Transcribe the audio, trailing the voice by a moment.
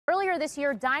Earlier this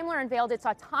year, Daimler unveiled its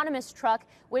autonomous truck,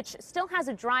 which still has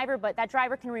a driver, but that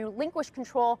driver can relinquish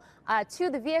control to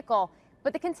the vehicle.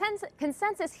 But the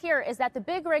consensus here is that the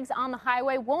big rigs on the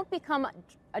highway won't become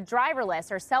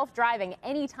driverless or self-driving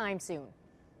anytime soon.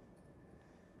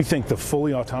 I think the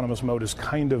fully autonomous mode is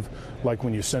kind of like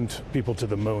when you sent people to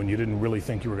the moon. You didn't really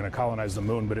think you were going to colonize the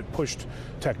moon, but it pushed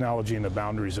technology and the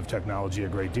boundaries of technology a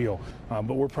great deal.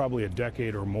 But we're probably a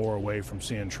decade or more away from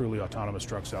seeing truly autonomous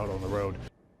trucks out on the road.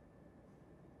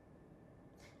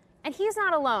 And he's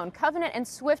not alone. Covenant and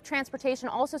Swift Transportation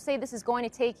also say this is going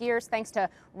to take years thanks to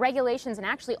regulations and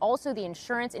actually also the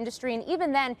insurance industry. And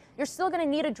even then, you're still going to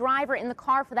need a driver in the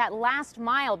car for that last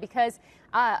mile because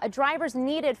a driver's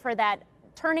needed for that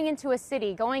turning into a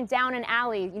city, going down an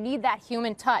alley. You need that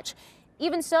human touch.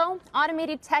 Even so,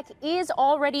 automated tech is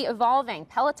already evolving.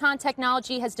 Peloton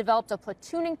Technology has developed a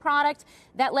platooning product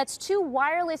that lets two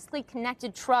wirelessly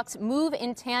connected trucks move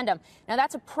in tandem. Now,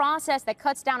 that's a process that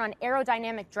cuts down on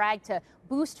aerodynamic drag to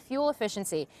boost fuel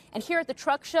efficiency. And here at the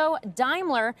truck show,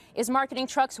 Daimler is marketing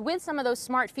trucks with some of those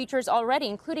smart features already,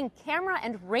 including camera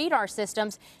and radar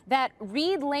systems that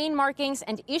read lane markings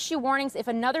and issue warnings if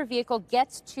another vehicle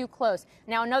gets too close.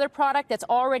 Now, another product that's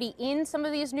already in some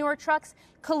of these newer trucks,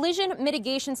 collision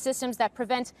mitigation systems that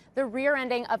prevent the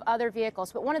rear-ending of other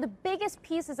vehicles. But one of the biggest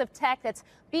pieces of tech that's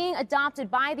being adopted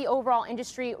by the overall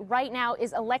industry right now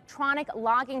is electronic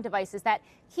logging devices that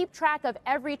keep track of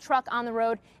every truck on the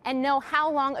road and know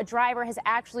how long a driver has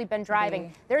actually been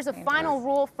driving. There's a final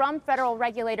rule from federal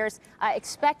regulators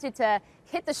expected to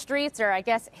hit the streets, or I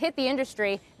guess hit the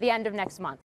industry, the end of next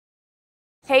month.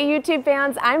 Hey YouTube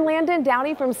fans, I'm Landon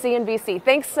Downey from CNBC.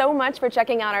 Thanks so much for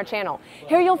checking out our channel.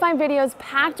 Here you'll find videos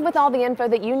packed with all the info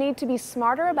that you need to be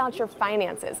smarter about your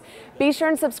finances. Be sure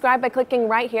and subscribe by clicking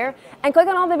right here and click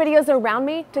on all the videos around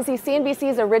me to see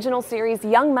CNBC's original series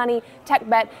Young Money, Tech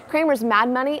Bet, Kramer's Mad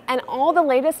Money, and all the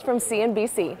latest from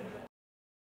CNBC.